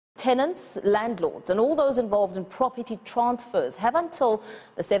tenants, landlords and all those involved in property transfers have until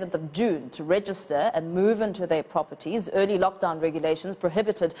the 7th of June to register and move into their properties. Early lockdown regulations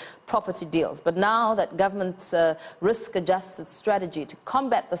prohibited property deals. But now that government's risk-adjusted strategy to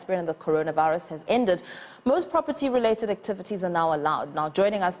combat the spread of the coronavirus has ended, most property-related activities are now allowed. Now,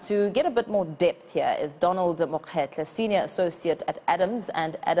 joining us to get a bit more depth here is Donald Mokgehle, Senior Associate at Adams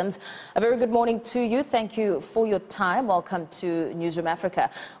and Adams. A very good morning to you. Thank you for your time. Welcome to Newzroom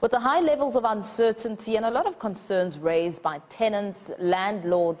Afrika. With the high levels of uncertainty and a lot of concerns raised by tenants,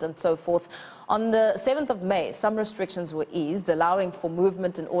 landlords and so forth, on the 7th of May, some restrictions were eased, allowing for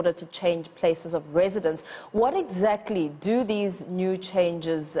movement in order to change places of residence. What exactly do these new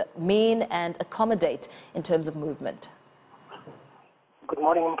changes mean and accommodate in terms of movement? Good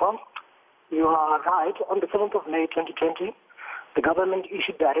morning, Mpom. You are right. On the 7th of May 2020, the government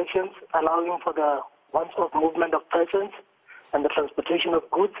issued directions allowing for the once-off movement of persons and the transportation of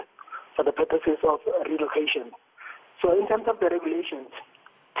goods for the purposes of relocation. So in terms of the regulations,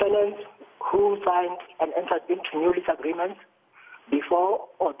 tenants who signed and entered into new lease agreements before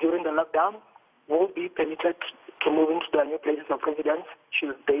or during the lockdown will be permitted to move into their new places of residence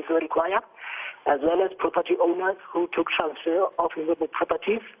should they so require, as well as property owners who took transfer of movable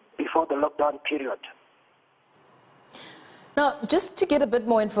properties before the lockdown period. Now, just to get a bit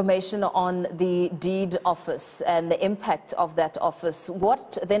more information on the deed office and the impact of that office,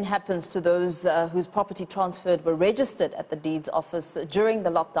 what then happens to those whose property transferred were registered at the deeds office during the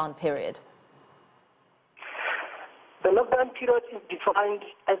lockdown period? The lockdown period is defined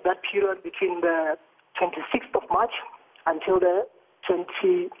as that period between the 26th of March until the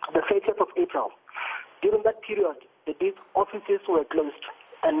 30th of April. During that period, the deed offices were closed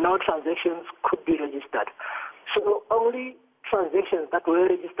and no transactions could be registered. So only transactions that were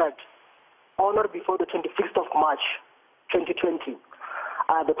registered on or before the 26th of March 2020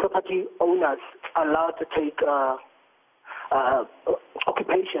 are the property owners allowed to take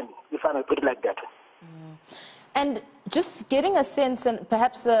occupation, if I may put it like that. And just getting a sense and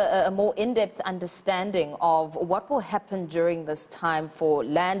perhaps a more in-depth understanding of what will happen during this time for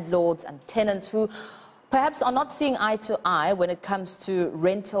landlords and tenants who perhaps are not seeing eye to eye when it comes to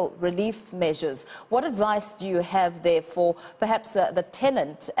rental relief measures. What advice do you have there for perhaps the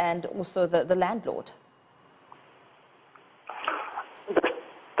tenant and also the landlord? The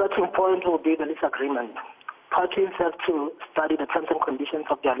starting point will be the lease agreement. Parties have to study the terms and conditions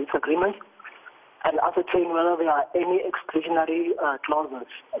of their lease agreement and ascertain whether there are any exclusionary clauses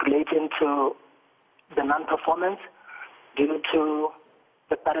relating to the non-performance due to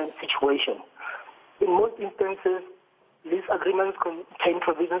the current situation. In most instances, these agreements contain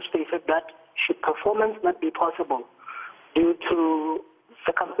provisions stated that should performance not be possible due to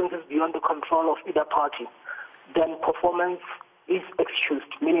circumstances beyond the control of either party, then performance is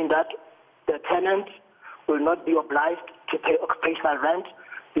excused, meaning that the tenant will not be obliged to pay occupational rent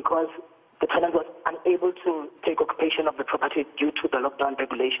because the tenant was unable to take occupation of the property due to the lockdown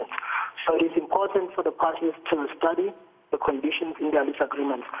regulations. So it is important for the parties to study the conditions in their lease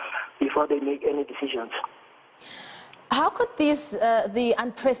agreements before they make any decisions. How could the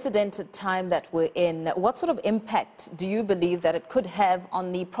unprecedented time that we're in, what sort of impact do you believe that it could have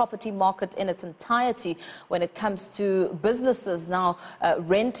on the property market in its entirety when it comes to businesses now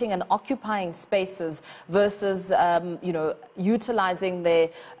renting and occupying spaces versus, utilizing their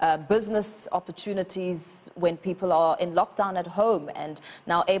business opportunities when people are in lockdown at home and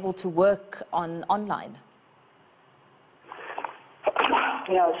now able to work online?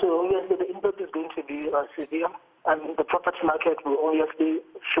 Yeah, so obviously the impact is going to be severe, and the property market will obviously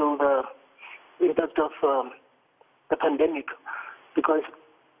feel the impact of the pandemic because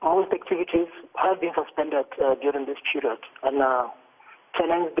most activities have been suspended during this period, and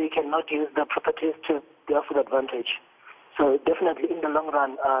tenants, they cannot use the properties to their full advantage. So definitely in the long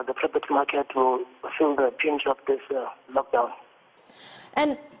run, the property market will feel the pinch of this lockdown.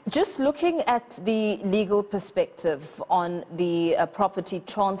 And just looking at the legal perspective on the property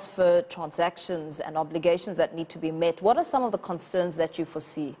transfer transactions and obligations that need to be met, what are some of the concerns that you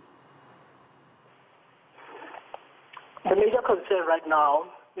foresee? The major concern right now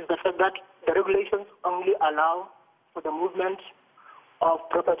is the fact that the regulations only allow for the movement of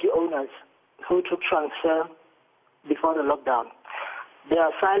property owners who took transfer before the lockdown. They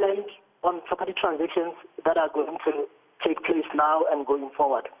are silent on property transactions that are going to take place now and going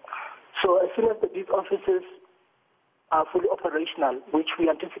forward. So as soon as these offices are fully operational, which we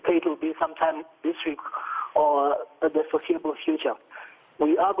anticipate will be sometime this week or the foreseeable future,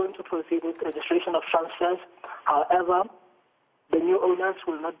 we are going to proceed with registration of transfers. However, the new owners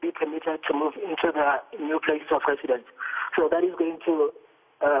will not be permitted to move into their new places of residence. So that is going to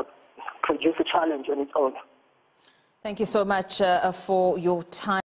produce a challenge on its own. Thank you so much for your time.